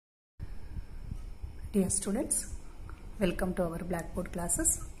Dear students, welcome to our Blackboard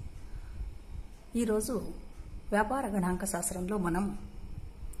classes. ఈరోజు వ్యాపార గణాంక శాస్త్రంలో మనం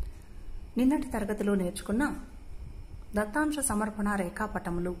నిన్నటి తరగతిలో నేర్చుకున్న దత్తాంశ సమర్పణ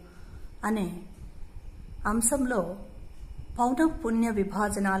రేఖాపటములు అనే అంశంలో పౌనఃపున్య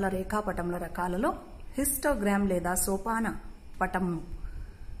విభాజనాల రేఖాపటముల రకాలలో హిస్టోగ్రామ్ లేదా సోపాన పటము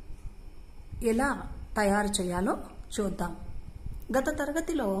ఎలా తయారు చేయాలో చూద్దాం. గత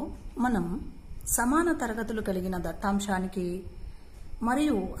తరగతిలో మనం సమాన తరగతులు కలిగిన దత్తాంశానికి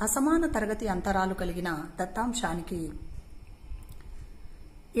మరియు అసమాన తరగతి అంతరాలు కలిగిన దత్తాంశానికి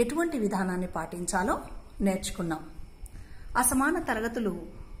ఎటువంటి విధానాన్ని పాటించాలో నేర్చుకున్నాం. అసమాన తరగతులు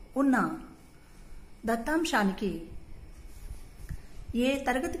ఉన్న దత్తాంశానికి ఏ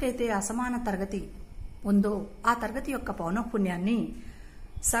తరగతికైతే అసమాన తరగతి ఉందో ఆ తరగతి యొక్క పౌనఃపున్యాన్ని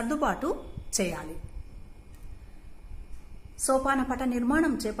సర్దుబాటు చేయాలి. సోపానపట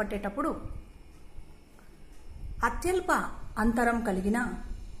నిర్మాణం చేపట్టేటప్పుడు అత్యల్ప అంతరం కలిగిన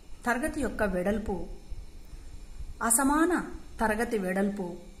తరగతి యొక్క వెడల్పు అసమాన తరగతి వెడల్పు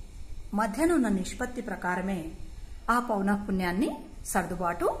మధ్యనున్న నిష్పత్తి ప్రకారమే ఆ పౌనఃపున్యాన్ని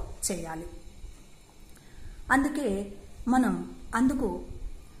సర్దుబాటు చేయాలి. అందుకే మనం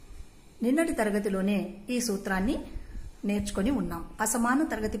నిన్నటి తరగతిలోనే ఈ సూత్రాన్ని నేర్చుకొని ఉన్నాం. అసమాన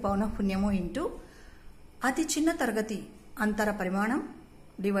తరగతి పౌనఃపున్యము ఇంటూ అతి చిన్న తరగతి అంతర పరిమాణం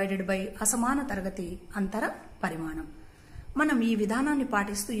డివైడెడ్ బై అసమాన తరగతి అంతర పరిమాణం. మనం ఈ విధానాన్ని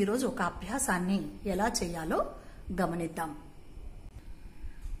పాటిస్తూ ఈరోజు ఒక అభ్యాసాన్ని ఎలా చేయాలో గమనిద్దాం.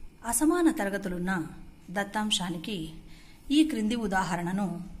 అసమాన తరగతులున్న దత్తాంశానికి ఈ క్రింది ఉదాహరణను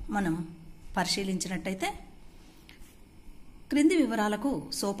మనం పరిశీలించినట్టయితే, క్రింది వివరాలకు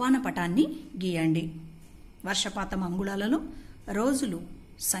సోపాన పటాన్ని గీయండి. వర్షపాతం అంగుళాలలో, రోజులు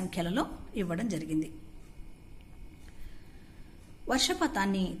సంఖ్యలలో ఇవ్వడం జరిగింది.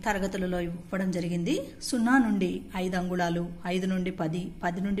 వర్షపాతాన్ని తరగతులలో ఇవ్వడం జరిగింది. 0 నుండి 5 అంగుళాలు, 5 నుండి 10,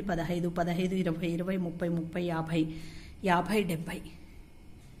 10 నుండి 15, 15, 20, 20, 30, 30, 50, 50, 70.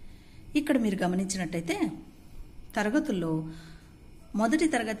 ఇక్కడ మీరు గమనించినట్టయితే తరగతుల్లో మొదటి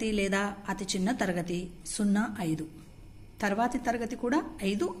తరగతి లేదా అతి చిన్న తరగతి 0, 5, తర్వాతి తరగతి కూడా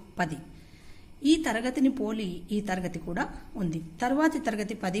 5, 10. ఈ తరగతిని పోలి ఈ తరగతి కూడా ఉంది. తర్వాతి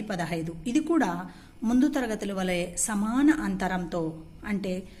తరగతి 10, 15. ఇది కూడా ముందు తరగతుల వలె సమాన అంతరంతో,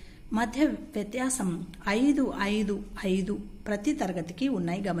 అంటే మధ్య వ్యత్యాసం 5, 5, 5 ప్రతి తరగతికి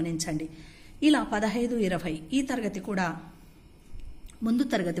ఉన్నాయి. గమనించండి. ఇలా 15, 20 ఈ తరగతి కూడా ముందు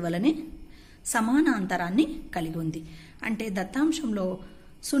తరగతి వలనే సమాన అంతరాన్ని కలిగి ఉంది. అంటే దత్తాంశంలో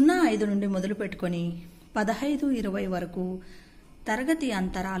 0, 5 నుండి మొదలు పెట్టుకొని 15, 20 వరకు తరగతి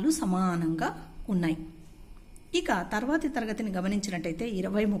అంతరాలు సమానంగా ఉన్నాయి. ఇక తర్వాతి తరగతిని గమనించినట్టయితే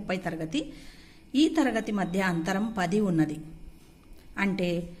 20, 30 తరగతి. ఈ తరగతి మధ్య అంతరం 10 ఉన్నది. అంటే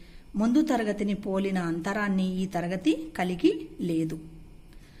ముందు తరగతిని పోలిన అంతరాన్ని ఈ తరగతి కలిగి లేదు.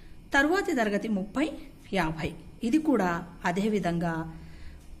 తరువాతి తరగతి 30, 50. ఇది కూడా అదేవిధంగా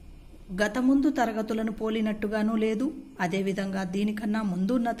గత ముందు తరగతులను పోలినట్టుగానూ లేదు, అదేవిధంగా దీనికన్నా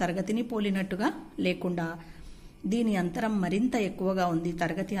ముందున్న తరగతిని పోలినట్టుగా లేకుండా దీని అంతరం మరింత ఎక్కువగా ఉంది.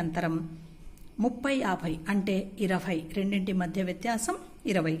 తరగతి అంతరం 30, 50 అంటే 20. రెండింటి మధ్య వ్యత్యాసం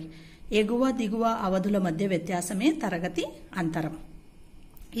 20. ఎగువ దిగువ అవధుల మధ్య వ్యత్యాసమే తరగతి అంతరం.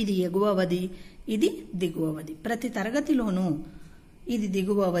 ఇది ఎగువ అవధి, ఇది దిగువ అవధి. ప్రతి తరగతిలోనూ ఇది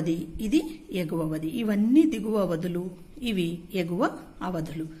దిగువ అవధి, ఇది ఎగువ అవధి. ఇవన్నీ దిగువ అవధులు, ఇవి ఎగువ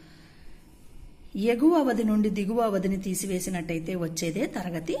అవధులు. ఎగువ అవధి నుండి దిగువ అవధిని తీసివేసినట్టయితే వచ్చేదే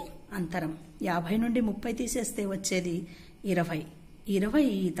తరగతి అంతరం. 50 నుండి 30 తీసేస్తే వచ్చేది 20. 20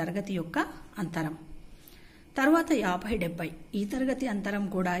 ఈ తరగతి యొక్క అంతరం. తర్వాత 50, 70 ఈ తరగతి అంతరం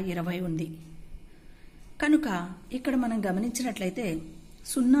కూడా 20 ఉంది. కనుక ఇక్కడ మనం గమనించినట్లయితే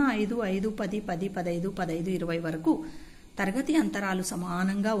 0, 5, 5, 10, 10, 15, 15, 20 వరకు తరగతి అంతరాలు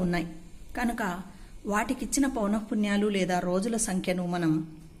సమానంగా ఉన్నాయి. కనుక వాటికిచ్చిన పౌనఃపున్యాలు లేదా రోజుల సంఖ్యను మనం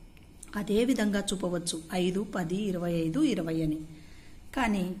అదే విధంగా చూపవచ్చు. 5, 10, 25, 20 అని.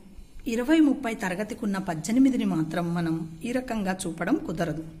 కానీ 20, 30 తరగతికున్న 18ని మాత్రం మనం ఈ రకంగా చూపడం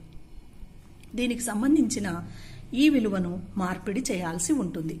కుదరదు. దీనికి సంబంధించిన ఈ విలువను మార్పిడి చేయాల్సి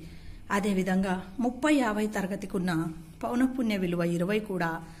ఉంటుంది. అదేవిధంగా 30, 50 తరగతికున్న పౌనఃపున్య విలువ 20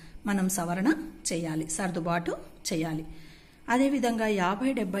 కూడా మనం సవరణ చేయాలి, సర్దుబాటు చేయాలి. అదేవిధంగా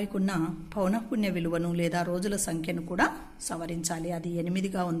 50, 70కున్న పౌనఃపున్య విలువను లేదా రోజుల సంఖ్యను కూడా సవరించాలి. అది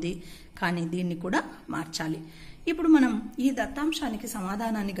 8గా ఉంది, కానీ దీన్ని కూడా మార్చాలి. ఇప్పుడు మనం ఈ దత్తాంశానికి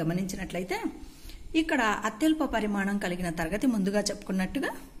సమాధానాన్ని గమనించినట్లయితే ఇక్కడ అత్యల్ప పరిమాణం కలిగిన తరగతి ముందుగా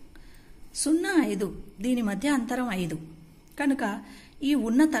చెప్పుకున్నట్టుగా 0, 5 దీని మధ్య అంతరం 5. కనుక ఈ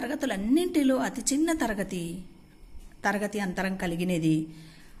ఉన్న తరగతులన్నింటిలో అతి చిన్న తరగతి అంతరం కలిగినది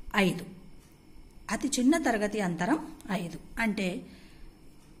 5. అతి చిన్న తరగతి అంతరం 5. అంటే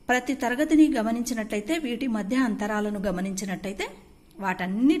ప్రతి తరగతిని గమనించినట్లయితే వీటి మధ్య అంతరాలను గమనించినట్లయితే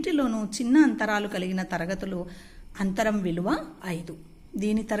వాటన్నిటిలోనూ చిన్న అంతరాలు కలిగిన తరగతులు అంతరం విలువ 5.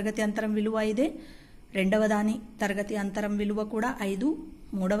 దీని తరగతి అంతరం విలువ 5. రెండవ దాని తరగతి అంతరం విలువ కూడా 5.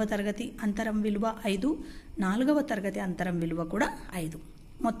 మూడవ తరగతి అంతరం విలువ 5. నాలుగవ తరగతి అంతరం విలువ కూడా 5.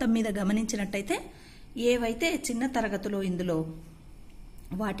 మొత్తం మీద గమనించినట్టయితే ఏవైతే చిన్న తరగతులు ఇందులో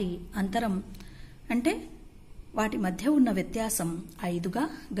వాటి అంతరం అంటే వాటి మధ్య ఉన్న వ్యత్యాసం 5గా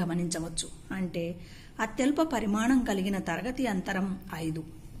గమనించవచ్చు. అంటే అత్యల్ప పరిమాణం కలిగిన తరగతి అంతరం 5.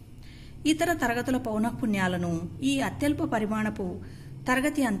 ఇతర తరగతుల పౌనఃపున్యాలను ఈ అత్యల్ప పరిమాణపు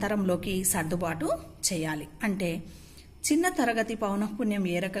తరగతి అంతరంలోకి సర్దుబాటు చేయాలి. అంటే చిన్న తరగతి పౌనఃపున్యం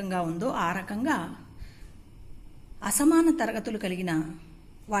ఏ రకంగా ఉందో ఆ రకంగా అసమాన తరగతులు కలిగిన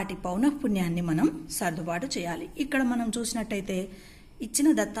వాటి పౌనఃపున్యాన్ని మనం సర్దుబాటు చేయాలి. ఇక్కడ మనం చూసినట్టయితే ఇచ్చిన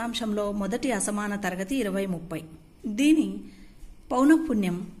దత్తాంశంలో మొదటి అసమాన తరగతి 20-30. దీని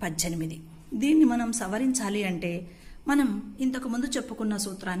పౌనఃపున్యం 18. దీన్ని మనం సవరించాలి అంటే మనం ఇంతకుముందు చెప్పుకున్న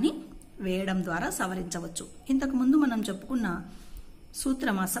సూత్రాన్ని వేయడం ద్వారా సవరించవచ్చు. ఇంతకుముందు మనం చెప్పుకున్న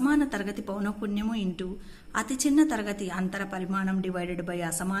సూత్రం అసమాన తరగతి పౌనఃపున్యము ఇంటూ అతి చిన్న తరగతి అంతర పరిమాణం డివైడెడ్ బై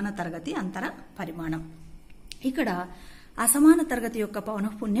అసమాన తరగతి అంతర పరిమాణం. ఇక్కడ అసమాన తరగతి యొక్క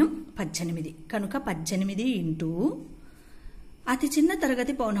పౌనఃపున్యం 18 కనుక 18 ఇంటూ అతి చిన్న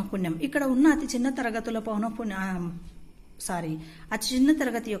తరగతి పౌనఃపున్యం. ఇక్కడ ఉన్న అతి చిన్న తరగతుల పౌనఃపున్యం అతి చిన్న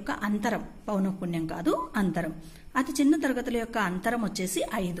తరగతి యొక్క అంతరం, పౌనఃపున్యం కాదు అంతరం. అతి చిన్న తరగతుల యొక్క అంతరం వచ్చేసి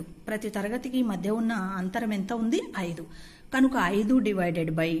 5. ప్రతి తరగతికి మధ్య ఉన్న అంతరం ఎంత ఉంది? 5. కనుక 5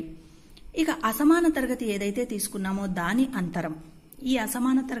 డివైడెడ్ బై ఇక అసమాన తరగతి ఏదైతే తీసుకున్నామో దాని అంతరం. ఈ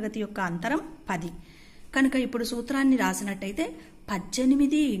అసమాన తరగతి యొక్క అంతరం 10. కనుక ఇప్పుడు సూత్రాన్ని రాసినట్టయితే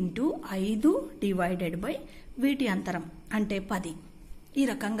 18 ఇంటూ 5 డివైడెడ్ బై వీటి అంతరం అంటే 10. ఈ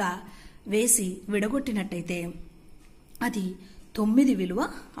రకంగా వేసి విడగొట్టినట్టయితే అది 9 విలువ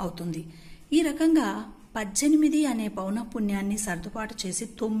అవుతుంది. ఈ రకంగా 18 అనే పౌనఃపున్యాన్ని సర్దుబాటు చేసి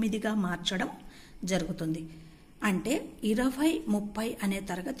 9గా మార్చడం జరుగుతుంది. అంటే 20-30 అనే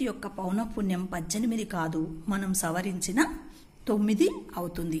తరగతి యొక్క పౌనఃపున్యం 18 కాదు, మనం సవరించిన 9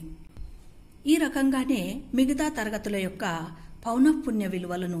 అవుతుంది. ఈ రకంగానే మిగతా తరగతుల యొక్క పౌనఃపున్య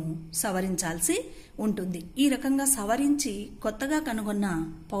విలువలను సవరించాల్సి ఉంటుంది. ఈ రకంగా సవరించి కొత్తగా కనుగొన్న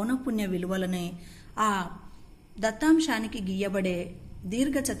పౌనఃపున్య విలువలనే ఆ దత్తాంశానికి గీయబడే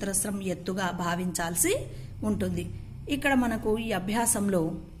దీర్ఘచతురస్రం ఎత్తుగా భావించాల్సి ఉంటుంది. ఇక్కడ మనకు ఈ అభ్యాసంలో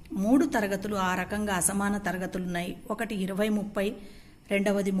 3 తరగతులు ఆ రకంగా అసమాన తరగతులున్నాయి. ఒకటి 20-30,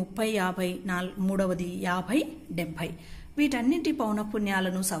 రెండవది 30-50, మూడవది 50-70. వీటన్నింటి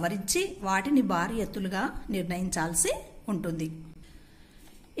పౌనఃపున్యాలను సవరించి వాటిని భారీ ఎత్తులుగా నిర్ణయించాల్సి ఉంటుంది.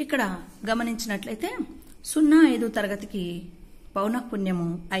 ఇక్కడ గమనించినట్లయితే 0-5 తరగతికి పౌనఃపున్యము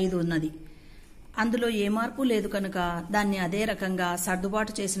 5 ఉన్నది. అందులో ఏ మార్పు లేదు కనుక దాన్ని అదే రకంగా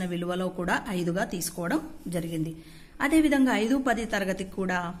సర్దుబాటు చేసిన విలువలో కూడా 5గా తీసుకోవడం జరిగింది. అదేవిధంగా 5-10 తరగతికి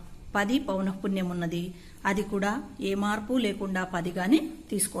కూడా 10 పౌనఃపున్యం ఉన్నది. అది కూడా ఏ మార్పు లేకుండా 10గానే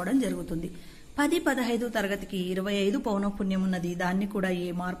తీసుకోవడం జరుగుతుంది. 10-15 తరగతికి 25 పౌనఃపున్యం ఉన్నది. దాన్ని కూడా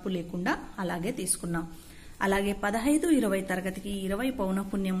ఏ మార్పు లేకుండా అలాగే తీసుకున్నాం. అలాగే 15-20 తరగతికి 20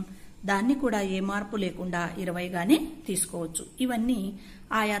 పౌనఃపున్యం, దాన్ని కూడా ఏ మార్పు లేకుండా 20గానే తీసుకోవచ్చు. ఇవన్నీ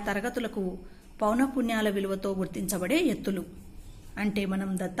ఆయా తరగతులకు పౌనఃపున్యాల విలువతో గుర్తించబడే ఎత్తులు. అంటే మనం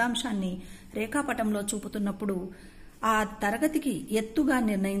దత్తాంశాన్ని రేఖాపటంలో చూపుతున్నప్పుడు ఆ తరగతికి ఎత్తుగా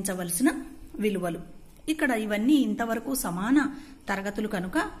నిర్ణయించవలసిన విలువలు. ఇక్కడ ఇవన్నీ ఇంతవరకు సమాన తరగతులు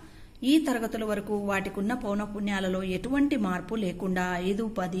కనుక ఈ తరగతుల వరకు వాటికున్న పౌనఃపున్యాలలో ఎటువంటి మార్పు లేకుండా 5,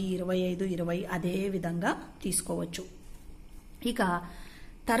 10, 25, 20 అదే విధంగా తీసుకోవచ్చు. ఇక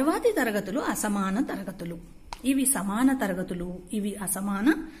తర్వాతి తరగతులు అసమాన తరగతులు. ఇవి సమాన తరగతులు, ఇవి అసమాన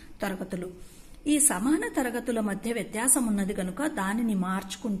తరగతులు. ఈ సమాన తరగతుల మధ్య వ్యత్యాసం ఉన్నది కనుక దానిని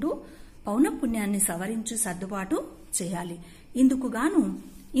మార్చుకుంటూ పౌనఃపున్యాన్ని సవరించి సర్దుబాటు చేయాలి. ఇందుకు గాను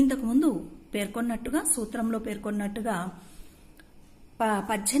ఇంతకుముందు పేర్కొన్నట్టుగా సూత్రంలో పేర్కొన్నట్టుగా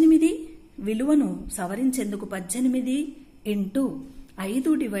 18 విలువను సవరించేందుకు 18 ఇంటూ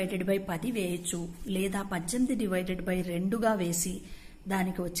 5 డివైడెడ్ బై 10 వేయచ్చు, లేదా 18 డివైడెడ్ బై 2గా వేసి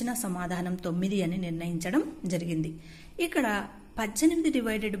దానికి వచ్చిన సమాధానం 9 అని నిర్ణయించడం జరిగింది. ఇక్కడ 18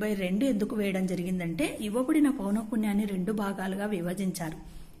 డివైడెడ్ బై 2 ఎందుకు వేయడం జరిగిందంటే ఇవ్వబడిన పౌనఃపున్యాన్ని 2 భాగాలుగా విభజించారు.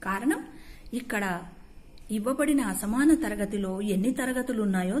 కారణం ఇక్కడ ఇవ్వబడిన అసమాన తరగతిలో ఎన్ని తరగతులు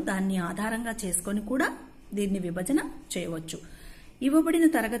ఉన్నాయో దాన్ని ఆధారంగా చేసుకొని కూడా దీన్ని విభజన చేయవచ్చు. ఇవ్వబడిన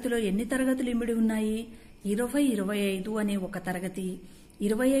తరగతిలో ఎన్ని తరగతులు ఇమిడి ఉన్నాయి? 20-25 అనే ఒక తరగతి,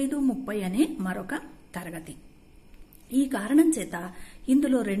 25-30 అనే మరొక తరగతి. ఈ కారణం చేత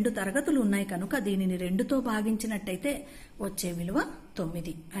ఇందులో 2 తరగతులు ఉన్నాయి కనుక దీనిని 2తో భాగించినట్టయితే వచ్చే విలువ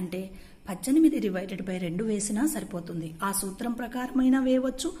 9. అంటే 18 డివైడెడ్ బై 2 వేసినా సరిపోతుంది. ఆ సూత్రం ప్రకారమైనా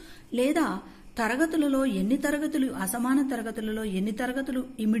వేయవచ్చు, లేదా తరగతులలో ఎన్ని తరగతులు, అసమాన తరగతులలో ఎన్ని తరగతులు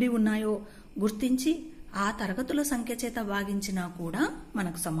ఇమిడి ఉన్నాయో గుర్తించి ఆ తరగతుల సంఖ్య చేత భాగించినా కూడా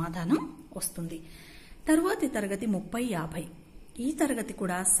మనకు సమాధానం వస్తుంది. తరువాతి తరగతి 30, 50. ఈ తరగతి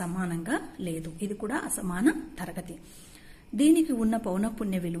కూడా సమానంగా లేదు, ఇది కూడా అసమాన తరగతి. దీనికి ఉన్న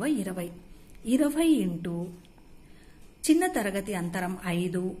పౌనఃపున్య విలువ 20. 20 ఇంటూ చిన్న తరగతి అంతరం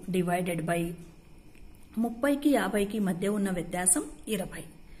 5 డివైడెడ్ బై 30కి 50కి మధ్య ఉన్న వ్యత్యాసం 20.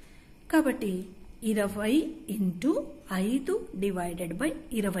 కాబట్టి 20 ఇంటూ 5 డివైడెడ్ బై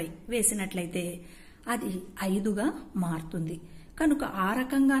 20 వేసినట్లయితే అది 5గా మారుతుంది. కనుక ఆ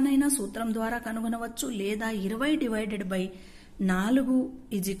రకంగానైనా సూత్రం ద్వారా కనుగొనవచ్చు, లేదా 20 డివైడెడ్ బై 4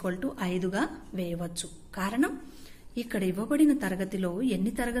 = 5గా వేయవచ్చు. కారణం ఇక్కడ ఇవ్వబడిన తరగతిలో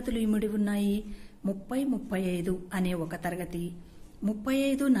ఎన్ని తరగతులు ఇమిడి ఉన్నాయి? 30, 35 అనే ఒక తరగతి,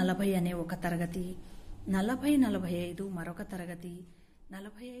 35, 40 అనే ఒక తరగతి, 40, 45 మరొక తరగతి,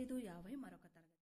 45, 50 మరొక తరగతి.